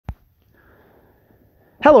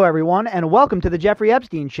Hello, everyone, and welcome to the Jeffrey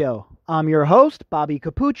Epstein Show. I'm your host,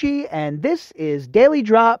 Bobbycapucci, and this is Daily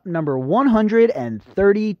Drop number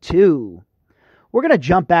 132. We're going to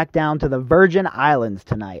jump back down to the Virgin Islands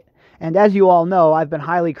tonight. And as you all know, I've been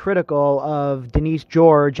highly critical of Denise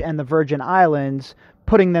George and the Virgin Islands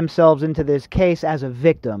putting themselves into this case as a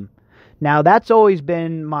victim. Now, that's always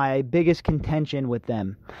been my biggest contention with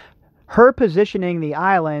them. Her positioning the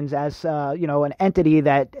islands as, an entity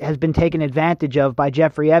that has been taken advantage of by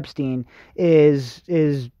Jeffrey Epstein is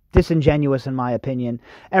disingenuous in my opinion.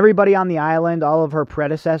 Everybody on the island, all of her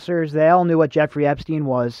predecessors, they all knew what Jeffrey Epstein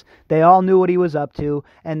was. They all knew what he was up to,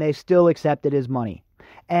 and they still accepted his money.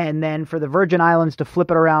 And then for the Virgin Islands to flip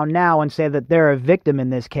it around now and say that they're a victim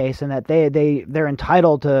in this case and that they're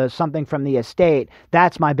entitled to something from the estate,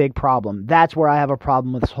 that's my big problem. That's where I have a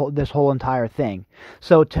problem with this whole entire thing.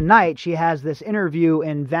 So tonight she has this interview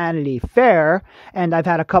in Vanity Fair, and I've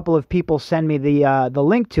had a couple of people send me the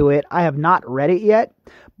link to it. I have not read it yet,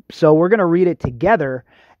 so we're going to read it together.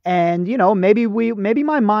 And maybe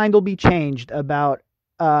my mind will be changed about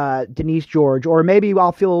Denise George, or maybe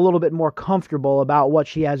I'll feel a little bit more comfortable about what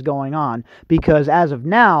she has going on, because as of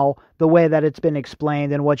now, the way that it's been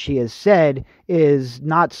explained and what she has said is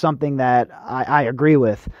not something that I agree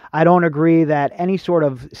with. I don't agree that any sort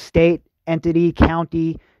of state, entity,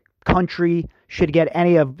 county, country should get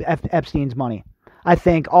any of Epstein's money. I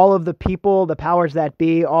think all of the people, the powers that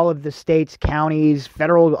be, all of the states, counties,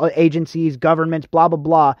 federal agencies, governments, blah, blah,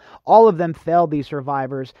 blah, all of them failed these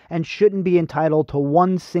survivors and shouldn't be entitled to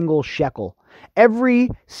one single shekel.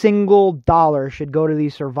 Every single dollar should go to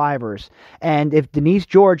these survivors. And if Denise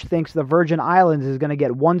George thinks the Virgin Islands is going to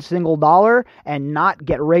get one single dollar and not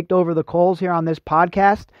get raked over the coals here on this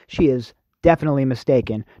podcast, she is definitely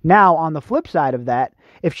mistaken. Now, on the flip side of that,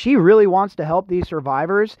 if she really wants to help these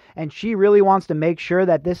survivors and she really wants to make sure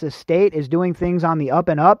that this estate is doing things on the up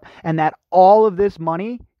and up and that all of this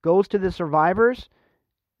money goes to the survivors,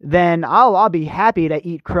 then I'll be happy to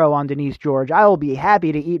eat crow on Denise George. I will be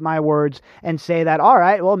happy to eat my words and say that, all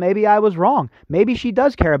right, well, maybe I was wrong. Maybe she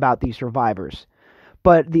does care about these survivors.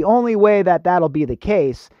 But the only way that that'll be the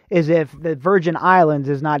case is if the Virgin Islands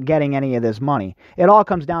is not getting any of this money. It all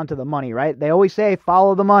comes down to the money, right? They always say,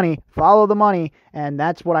 follow the money, and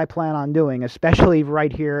that's what I plan on doing, especially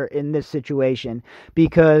right here in this situation,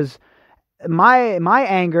 because my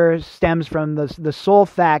anger stems from the sole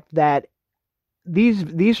fact that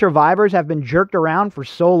these survivors have been jerked around for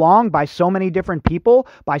so long by so many different people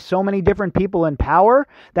in power,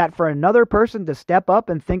 that for another person to step up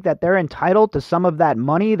and think that they're entitled to some of that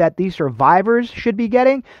money that these survivors should be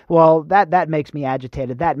getting, well, that makes me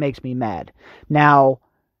agitated. That makes me mad. Now,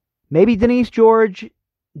 maybe Denise George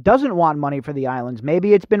doesn't want money for the islands.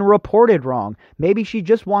 Maybe it's been reported wrong. Maybe she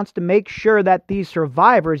just wants to make sure that these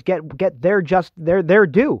survivors get their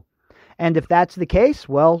due. And if that's the case,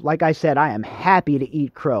 well, like I said, I am happy to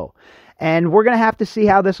eat crow. And we're going to have to see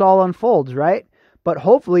how this all unfolds, right? But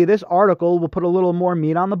hopefully this article will put a little more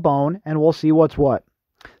meat on the bone and we'll see what's what.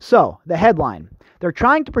 So, the headline: they're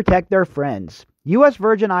trying to protect their friends. U.S.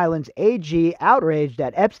 Virgin Islands AG outraged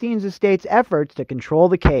at Epstein's estate's efforts to control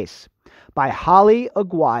the case. By Holly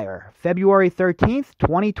Aguirre, February 13th,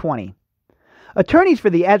 2020. Attorneys for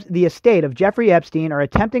the estate of Jeffrey Epstein are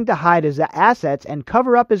attempting to hide his assets and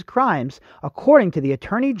cover up his crimes, according to the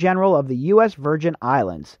Attorney General of the U.S. Virgin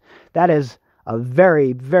Islands. That is a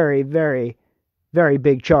very, very, very, very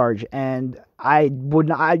big charge. And I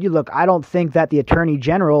don't think that the Attorney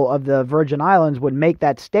General of the Virgin Islands would make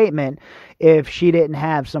that statement if she didn't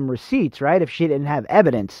have some receipts, right? If she didn't have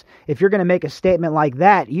evidence. If you're going to make a statement like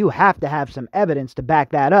that, you have to have some evidence to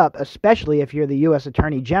back that up, especially if you're the U.S.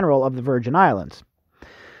 Attorney General of the Virgin Islands.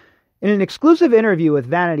 In an exclusive interview with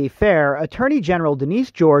Vanity Fair, Attorney General Denise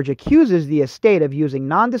George accuses the estate of using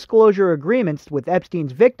non-disclosure agreements with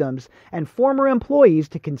Epstein's victims and former employees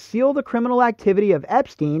to conceal the criminal activity of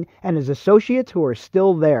Epstein and his associates who are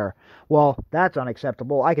still there. Well, that's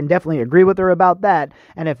unacceptable. I can definitely agree with her about that.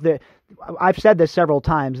 And I've said this several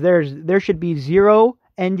times, there should be zero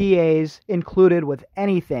NDAs included with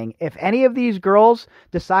anything. If any of these girls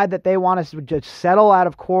decide that they want to just settle out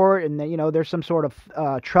of court and there's some sort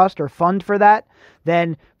of trust or fund for that,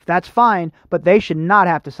 then that's fine, but they should not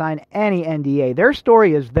have to sign any NDA. Their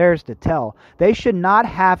story is theirs to tell. They should not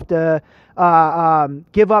have to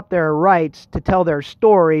give up their rights to tell their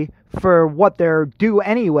story for what they're due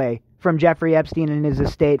anyway from Jeffrey Epstein and his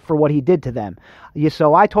estate for what he did to them.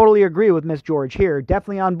 So I totally agree with Miss George here.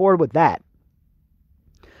 Definitely on board with that.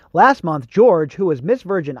 Last month, George, who was Miss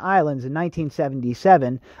Virgin Islands in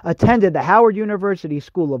 1977, attended the Howard University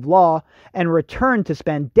School of Law and returned to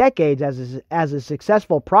spend decades as a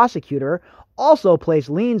successful prosecutor, also placed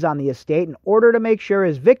liens on the estate in order to make sure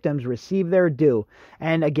his victims receive their due.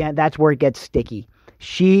 And again, that's where it gets sticky.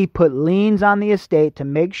 She put liens on the estate to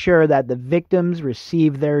make sure that the victims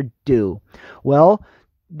receive their due. Well,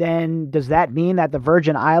 then does that mean that the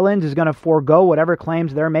Virgin Islands is going to forego whatever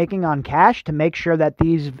claims they're making on cash to make sure that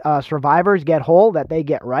these survivors get whole, that they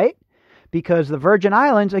get right? Because the Virgin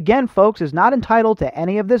Islands, again, folks, is not entitled to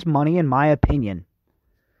any of this money, in my opinion.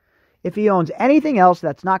 If he owns anything else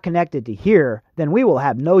that's not connected to here, then we will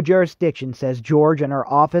have no jurisdiction, says George in her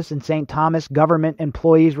office in St. Thomas Government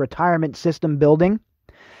Employees Retirement System building.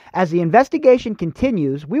 As the investigation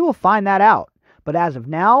continues, we will find that out. But as of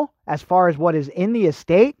now, as far as what is in the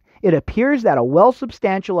estate, it appears that a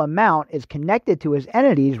well-substantial amount is connected to his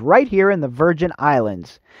entities right here in the Virgin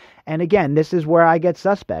Islands. And again, this is where I get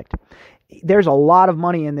suspect. There's a lot of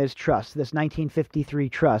money in this trust, this 1953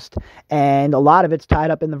 trust, and a lot of it's tied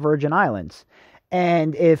up in the Virgin Islands.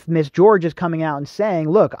 And if Miss George is coming out and saying,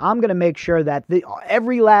 look, I'm going to make sure that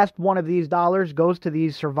every last one of these dollars goes to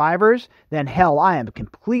these survivors, then hell, I am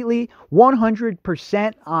completely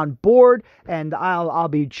 100% on board, and I'll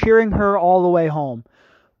be cheering her all the way home.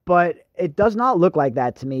 But it does not look like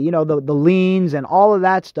that to me. You know, the liens and all of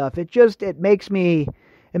that stuff, it makes me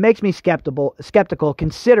skeptical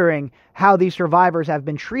considering how these survivors have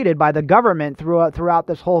been treated by the government throughout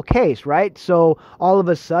this whole case, right? So all of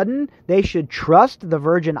a sudden they should trust the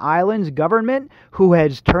Virgin Islands government who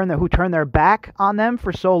turned their back on them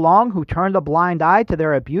for so long, who turned a blind eye to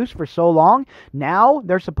their abuse for so long. Now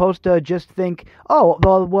they're supposed to just think, oh,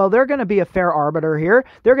 well, they're going to be a fair arbiter here.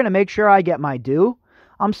 They're going to make sure I get my due.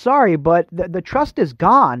 I'm sorry, but the trust is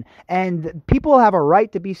gone, and people have a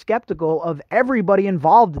right to be skeptical of everybody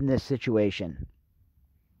involved in this situation.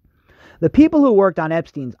 The people who worked on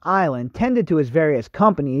Epstein's island, tended to his various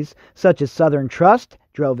companies, such as Southern Trust,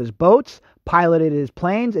 drove his boats, piloted his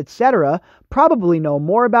planes, etc., probably know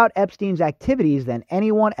more about Epstein's activities than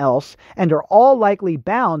anyone else, and are all likely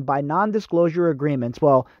bound by non-disclosure agreements.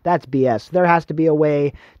 Well, that's BS. There has to be a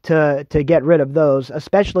way to get rid of those,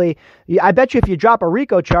 especially, I bet you if you drop a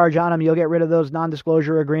RICO charge on them, you'll get rid of those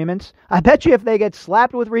non-disclosure agreements. I bet you if they get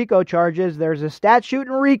slapped with RICO charges, there's a statute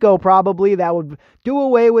in RICO probably that would do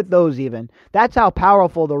away with those even. That's how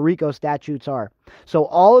powerful the RICO statutes are. So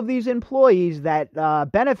all of these employees that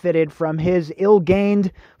benefited from his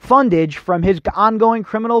ill-gained fundage, from his ongoing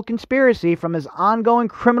criminal conspiracy, from his ongoing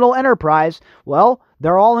criminal enterprise, well,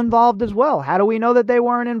 they're all involved as well. How do we know that they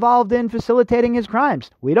weren't involved in facilitating his crimes?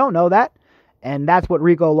 We don't know that. And that's what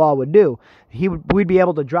RICO law would do. We'd be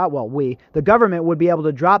able to drop, the government would be able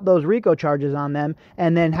to drop those RICO charges on them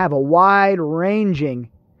and then have a wide-ranging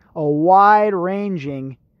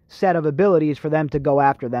set of abilities for them to go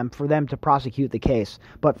after them, for them to prosecute the case.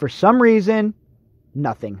 But for some reason,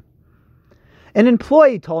 nothing. An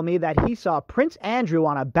employee told me that he saw Prince Andrew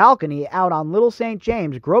on a balcony out on Little St.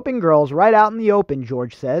 James groping girls right out in the open,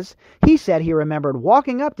 George says. He said he remembered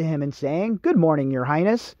walking up to him and saying, "Good morning, Your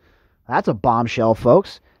Highness." That's a bombshell,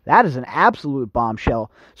 folks. That is an absolute bombshell.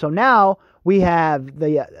 So now we have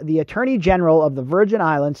the Attorney General of the Virgin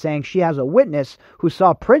Islands saying she has a witness who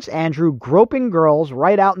saw Prince Andrew groping girls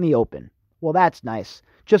right out in the open. Well, that's nice.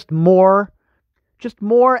 Just more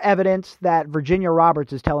evidence that Virginia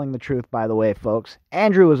Roberts is telling the truth, by the way, folks.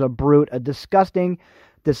 Andrew is a brute, a disgusting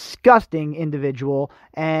individual,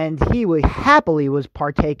 and he happily was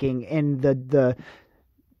partaking in the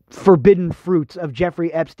forbidden fruits of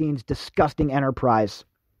Jeffrey Epstein's disgusting enterprise.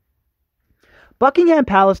 Buckingham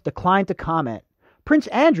Palace declined to comment. Prince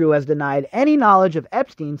Andrew has denied any knowledge of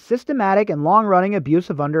Epstein's systematic and long-running abuse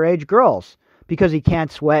of underage girls. Because he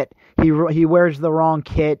can't sweat, he wears the wrong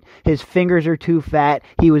kit, his fingers are too fat,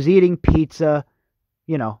 he was eating pizza,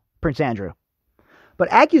 Prince Andrew. But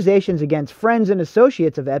accusations against friends and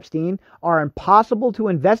associates of Epstein are impossible to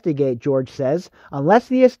investigate, George says, unless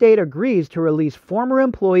the estate agrees to release former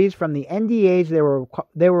employees from the NDAs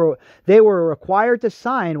they were required to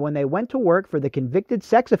sign when they went to work for the convicted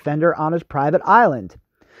sex offender on his private island.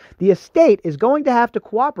 The estate is going to have to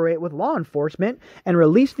cooperate with law enforcement and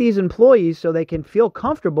release these employees so they can feel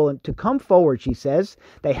comfortable to come forward, she says.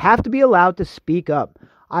 They have to be allowed to speak up.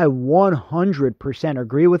 I 100%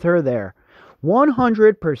 agree with her there.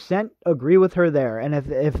 100% agree with her there. And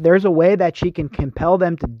if there's a way that she can compel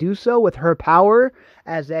them to do so with her power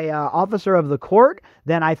as a officer of the court,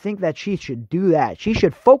 then I think that she should do that. She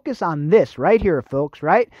should focus on this right here, folks,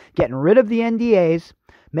 right? Getting rid of the NDAs,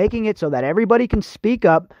 making it so that everybody can speak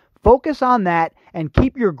up, Focus on that and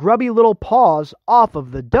keep your grubby little paws off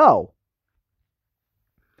of the dough.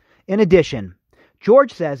 In addition,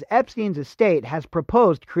 George says Epstein's estate has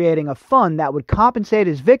proposed creating a fund that would compensate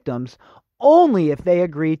his victims only if they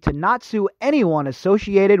agree to not sue anyone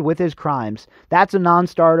associated with his crimes. That's a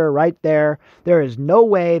non-starter right there. There is no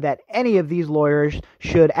way that any of these lawyers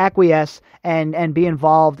should acquiesce and be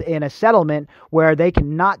involved in a settlement where they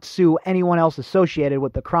cannot sue anyone else associated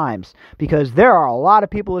with the crimes, because there are a lot of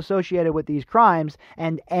people associated with these crimes,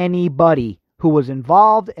 and anybody who was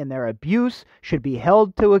involved in their abuse should be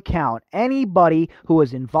held to account. Anybody who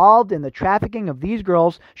was involved in the trafficking of these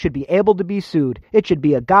girls should be able to be sued. It should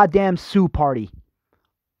be a goddamn sue party.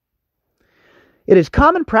 It is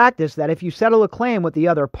common practice that if you settle a claim with the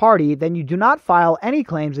other party, then you do not file any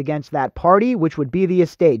claims against that party, which would be the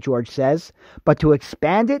estate, George says. But to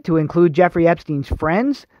expand it to include Jeffrey Epstein's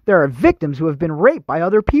friends, there are victims who have been raped by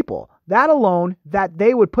other people. That alone, that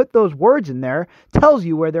they would put those words in there, tells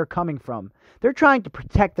you where they're coming from. They're trying to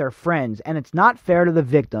protect their friends, and it's not fair to the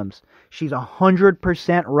victims. She's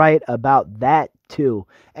 100% right about that, too.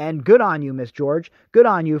 And good on you, Miss George. Good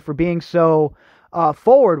on you for being so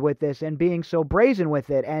forward with this and being so brazen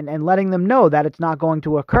with it and letting them know that it's not going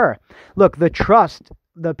to occur. Look, the trust,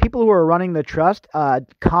 the people who are running the trust, Khan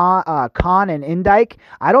and Indike,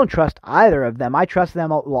 I don't trust either of them. I trust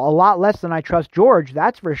them a lot less than I trust George,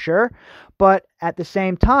 that's for sure. But at the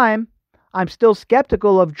same time, I'm still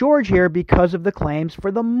skeptical of George here because of the claims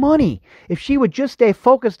for the money. If she would just stay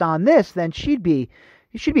focused on this, then she'd be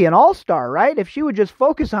an all-star, right? If she would just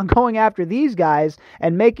focus on going after these guys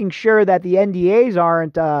and making sure that the NDAs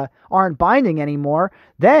aren't binding anymore,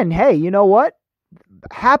 then hey, you know what?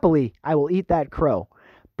 Happily, I will eat that crow.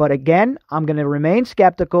 But again, I'm going to remain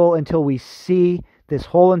skeptical until we see this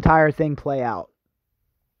whole entire thing play out.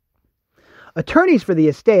 Attorneys for the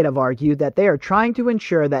estate have argued that they are trying to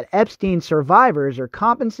ensure that Epstein survivors are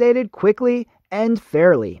compensated quickly and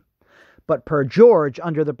fairly. But per George,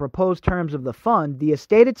 under the proposed terms of the fund, the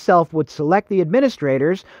estate itself would select the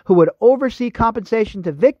administrators who would oversee compensation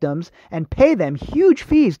to victims and pay them huge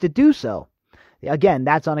fees to do so. Again,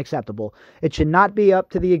 that's unacceptable. It should not be up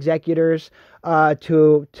to the executors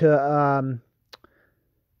to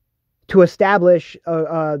establish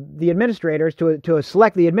the administrators, to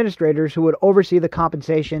select the administrators who would oversee the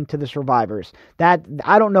compensation to the survivors. That,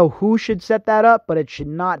 I don't know who should set that up, but it should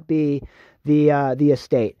not be the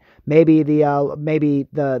estate. Maybe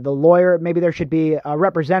the lawyer. Maybe there should be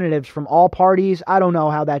representatives from all parties. I don't know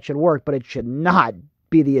how that should work, but it should not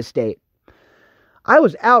be the estate. I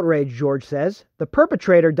was outraged, George says. The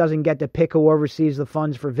perpetrator doesn't get to pick who oversees the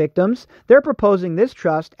funds for victims. They're proposing this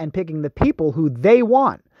trust and picking the people who they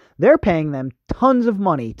want. They're paying them tons of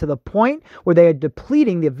money to the point where they are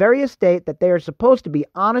depleting the very estate that they are supposed to be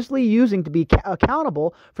honestly using to be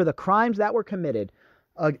accountable for the crimes that were committed.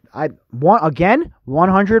 I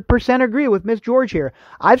 100% agree with Miss George here.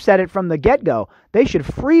 I've said it from the get-go. They should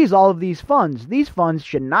freeze all of these funds. These funds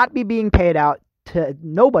should not be being paid out.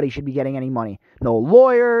 Nobody should be getting any money. No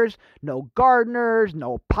lawyers, no gardeners,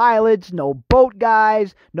 no pilots, no boat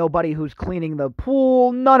guys, nobody who's cleaning the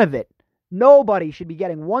pool, none of it. Nobody should be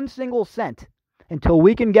getting 1 single cent until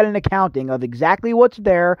we can get an accounting of exactly what's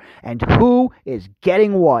there and who is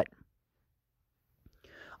getting what.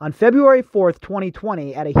 On February 4th,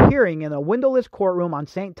 2020, at a hearing in a windowless courtroom on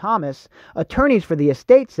St. Thomas, attorneys for the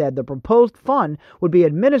estate said the proposed fund would be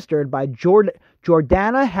administered by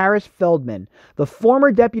Jordana Harris Feldman, the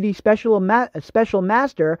former deputy special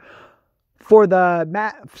master for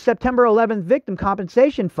the September 11th Victim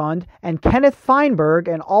Compensation Fund, and Kenneth Feinberg,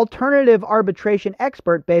 an alternative arbitration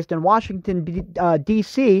expert based in Washington,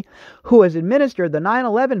 D.C., who has administered the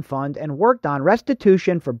 9/11 Fund and worked on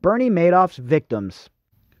restitution for Bernie Madoff's victims.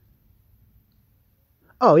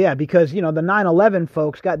 Oh, yeah, because, the 9/11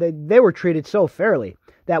 folks, they were treated so fairly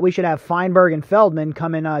that we should have Feinberg and Feldman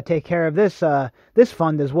come and take care of this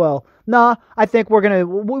fund as well. Nah, I think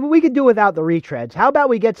we could do without the retreads. How about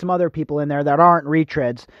we get some other people in there that aren't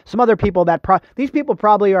retreads? Some other people that these people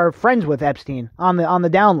probably are friends with Epstein on the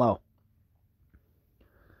down low.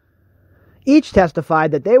 Each testified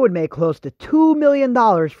that they would make close to $2 million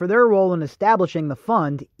for their role in establishing the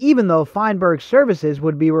fund, even though Feinberg's services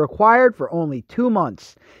would be required for only 2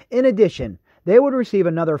 months. In addition, they would receive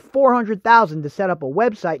another $400,000 to set up a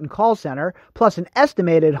website and call center, plus an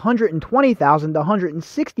estimated $120,000 to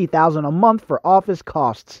 $160,000 a month for office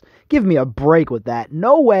costs. Give me a break with that.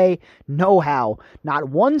 No way, no how. Not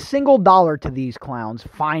 $1 single to these clowns,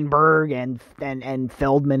 Feinberg and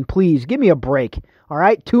Feldman. Please, give me a break. All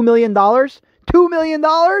right, $2 million? $2 million?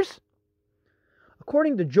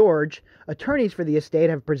 According to George, attorneys for the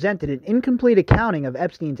estate have presented an incomplete accounting of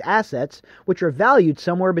Epstein's assets, which are valued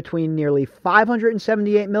somewhere between nearly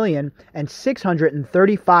 $578 million and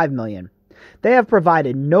 $635 million. They have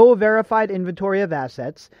provided no verified inventory of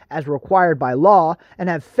assets, as required by law, and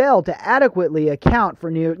have failed to adequately account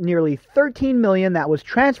for nearly $13 million that was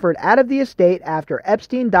transferred out of the estate after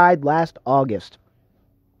Epstein died last August.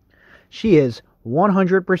 She is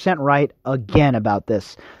 100% right again about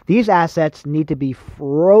this. These assets need to be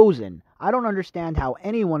frozen. I don't understand how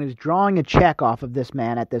anyone is drawing a check off of this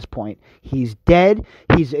man at this point. He's dead.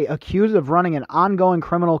 He's accused of running an ongoing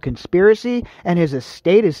criminal conspiracy, and his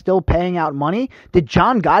estate is still paying out money. Did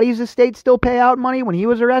John Gotti's estate still pay out money when he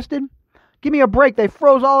was arrested? Give me a break. They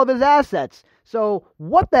froze all of his assets. So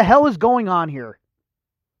what the hell is going on here?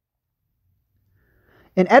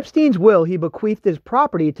 In Epstein's will, he bequeathed his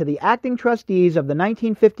property to the acting trustees of the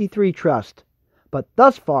 1953 trust. But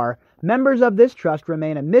thus far, members of this trust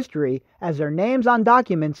remain a mystery, as their names on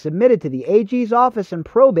documents submitted to the AG's office and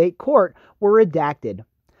probate court were redacted.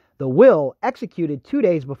 The will, executed 2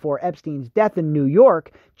 days before Epstein's death in New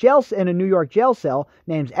York, in a New York jail cell,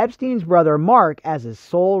 names Epstein's brother Mark as his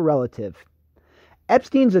sole relative.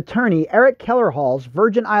 Epstein's attorney, Eric Kellerhall's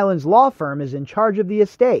Virgin Islands law firm, is in charge of the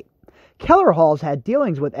estate. Kellerhall's had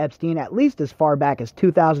dealings with Epstein at least as far back as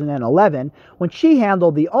 2011, when she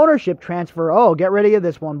handled the ownership transfer, get ready of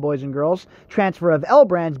this one, boys and girls, transfer of L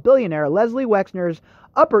Brand's billionaire Leslie Wexner's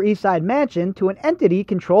Upper East Side mansion to an entity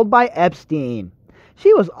controlled by Epstein.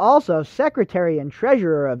 She was also secretary and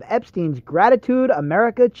treasurer of Epstein's Gratitude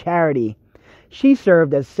America charity. She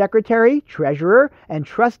served as secretary, treasurer, and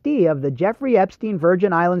trustee of the Jeffrey Epstein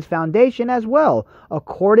Virgin Islands Foundation as well,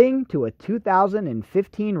 according to a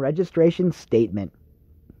 2015 registration statement.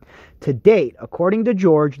 To date, according to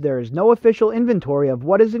George, there is no official inventory of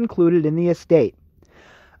what is included in the estate.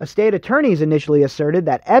 Estate attorneys initially asserted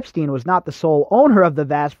that Epstein was not the sole owner of the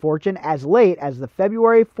vast fortune as late as the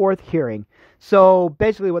February 4th hearing. So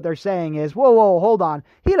basically what they're saying is, whoa, hold on.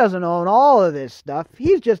 He doesn't own all of this stuff.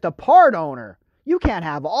 He's just a part owner. You can't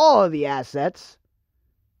have all of the assets.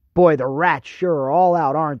 Boy, the rats sure are all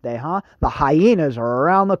out, aren't they, huh? The hyenas are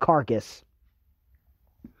around the carcass.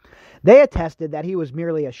 They attested that he was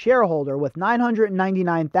merely a shareholder with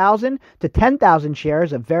 999,000 to 10,000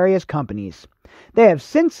 shares of various companies. They have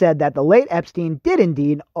since said that the late Epstein did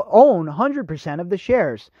indeed own 100% of the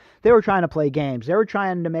shares. They were trying to play games. They were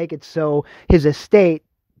trying to make it so his estate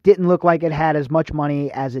didn't look like it had as much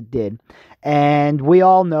money as it did. And we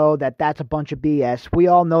all know that that's a bunch of BS. We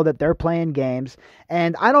all know that they're playing games.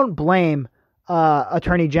 And I don't blame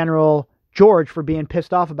Attorney General George for being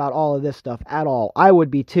pissed off about all of this stuff at all. I would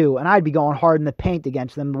be too, and I'd be going hard in the paint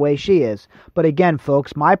against them the way she is. But again,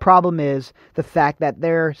 folks, my problem is the fact that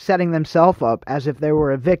they're setting themselves up as if they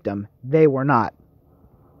were a victim. They were not.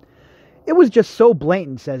 It was just so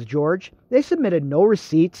blatant, says George. They submitted no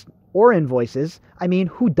receipts or invoices. I mean,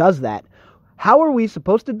 who does that? How are we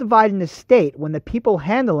supposed to divide an estate when the people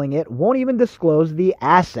handling it won't even disclose the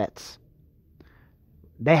assets?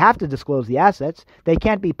 They have to disclose the assets. They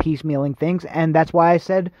can't be piecemealing things, and that's why I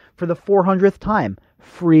said for the 400th time,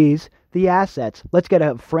 freeze the assets. Let's get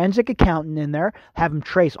a forensic accountant in there, have them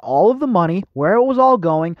trace all of the money, where it was all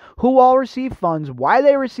going, who all received funds, why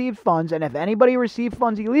they received funds, and if anybody received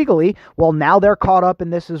funds illegally, well, now they're caught up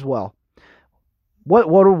in this as well. What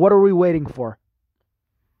are we waiting for?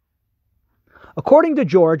 According to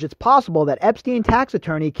George, it's possible that Epstein tax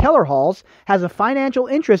attorney Kellerhall's has a financial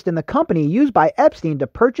interest in the company used by Epstein to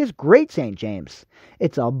purchase Great St. James.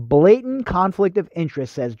 It's a blatant conflict of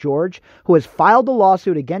interest, says George, who has filed a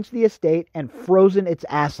lawsuit against the estate and frozen its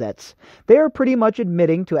assets. They are pretty much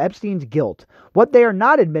admitting to Epstein's guilt. What they are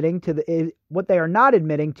not admitting to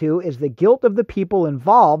is the guilt of the people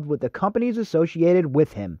involved with the companies associated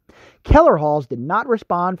with him. Kellerhall's did not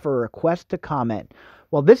respond for a request to comment.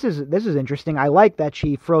 Well, this is interesting. I like that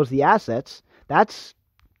she froze the assets. That's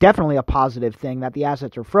definitely a positive thing that the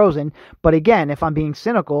assets are frozen. But again, if I'm being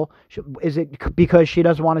cynical, is it because she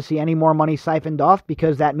doesn't want to see any more money siphoned off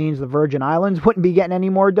because that means the Virgin Islands wouldn't be getting any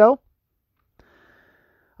more dough?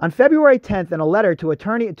 On February 10th, in a letter to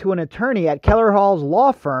an attorney at Kellerhall's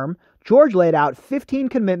law firm, George laid out 15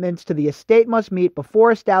 commitments to the estate must meet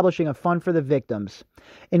before establishing a fund for the victims,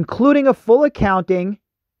 including a full accounting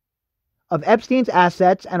of Epstein's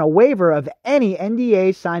assets and a waiver of any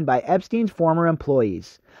NDA signed by Epstein's former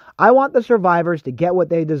employees. I want the survivors to get what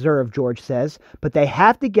they deserve, George says, but they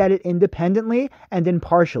have to get it independently and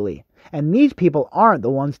impartially. And these people aren't the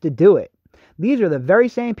ones to do it. These are the very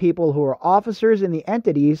same people who are officers in the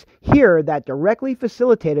entities here that directly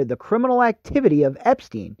facilitated the criminal activity of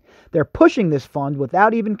Epstein. They're pushing this fund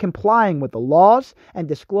without even complying with the laws and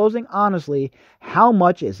disclosing honestly how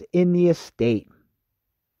much is in the estate.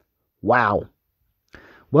 Wow.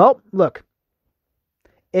 Well, look,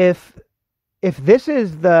 if this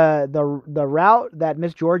is the route that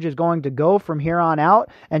Miss George is going to go from here on out,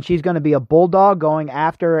 and she's going to be a bulldog going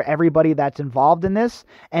after everybody that's involved in this,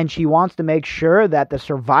 and she wants to make sure that the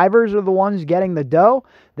survivors are the ones getting the dough,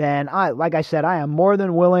 then like I said, I am more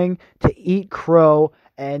than willing to eat crow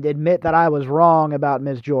and admit that I was wrong about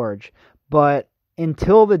Miss George. But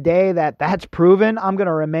until the day that that's proven, I'm going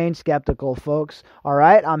to remain skeptical, folks. All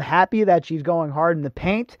right? I'm happy that she's going hard in the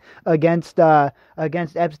paint against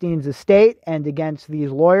Epstein's estate and against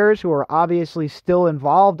these lawyers who are obviously still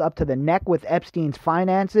involved up to the neck with Epstein's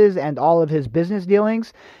finances and all of his business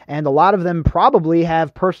dealings. And a lot of them probably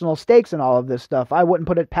have personal stakes in all of this stuff. I wouldn't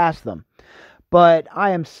put it past them. But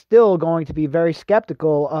I am still going to be very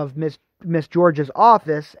skeptical of Miss George's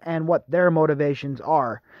office and what their motivations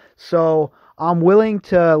are. So I'm willing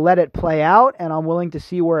to let it play out, and I'm willing to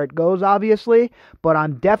see where it goes, obviously, but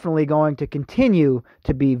I'm definitely going to continue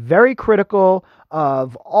to be very critical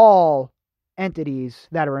of all entities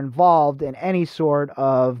that are involved in any sort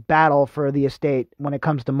of battle for the estate when it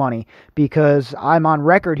comes to money, because I'm on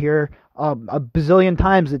record here a bazillion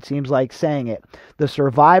times, it seems like, saying it. The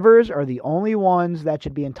survivors are the only ones that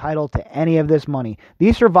should be entitled to any of this money.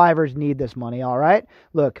 These survivors need this money, all right?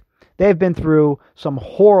 Look, they've been through some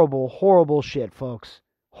horrible, horrible shit, folks.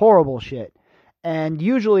 Horrible shit. And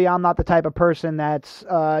usually I'm not the type of person that's,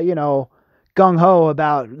 gung-ho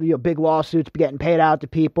about big lawsuits getting paid out to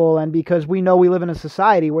people, and because we know we live in a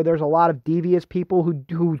society where there's a lot of devious people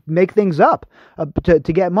who make things up to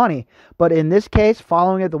get money. But in this case,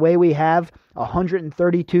 following it the way we have,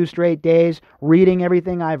 132 straight days, reading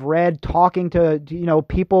everything I've read, talking to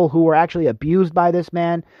people who were actually abused by this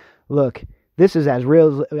man, look, this is as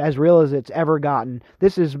real as it's ever gotten.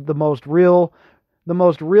 This is the most real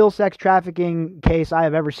sex trafficking case I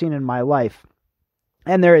have ever seen in my life.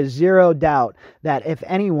 And there is zero doubt that if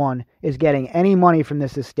anyone is getting any money from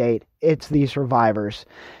this estate, it's these survivors.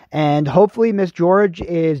 And hopefully Miss George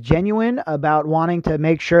is genuine about wanting to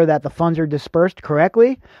make sure that the funds are dispersed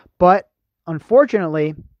correctly. But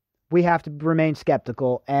unfortunately, we have to remain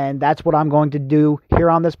skeptical, and that's what I'm going to do here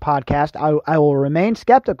on this podcast. I will remain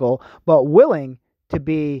skeptical, but willing to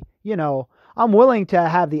be, I'm willing to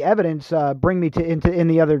have the evidence bring me in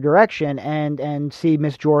the other direction and see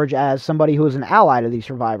Miss George as somebody who is an ally to these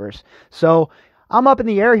survivors. So I'm up in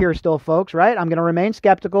the air here still, folks, right? I'm going to remain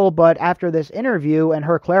skeptical, but after this interview and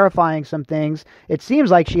her clarifying some things, it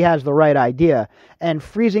seems like she has the right idea. And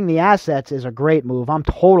freezing the assets is a great move. I'm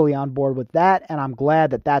totally on board with that, and I'm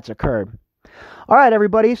glad that that's occurred. All right,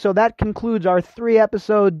 everybody, so that concludes our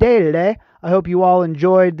 3-episode day today. I hope you all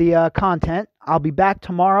enjoyed the content. I'll be back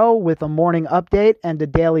tomorrow with a morning update and a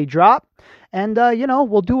daily drop. And,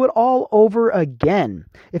 we'll do it all over again.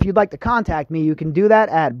 If you'd like to contact me, you can do that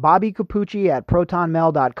at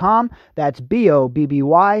bobbycapucci@protonmail.com. That's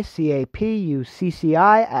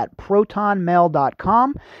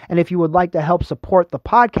BOBBYCAPUCCI@protonmail.com. And if you would like to help support the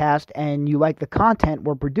podcast and you like the content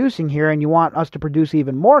we're producing here and you want us to produce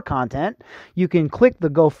even more content, you can click the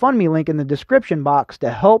GoFundMe link in the description box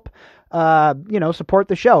to help, support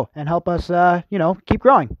the show and help us, keep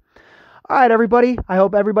growing. All right, everybody. I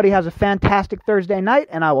hope everybody has a fantastic Thursday night,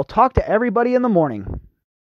 and I will talk to everybody in the morning.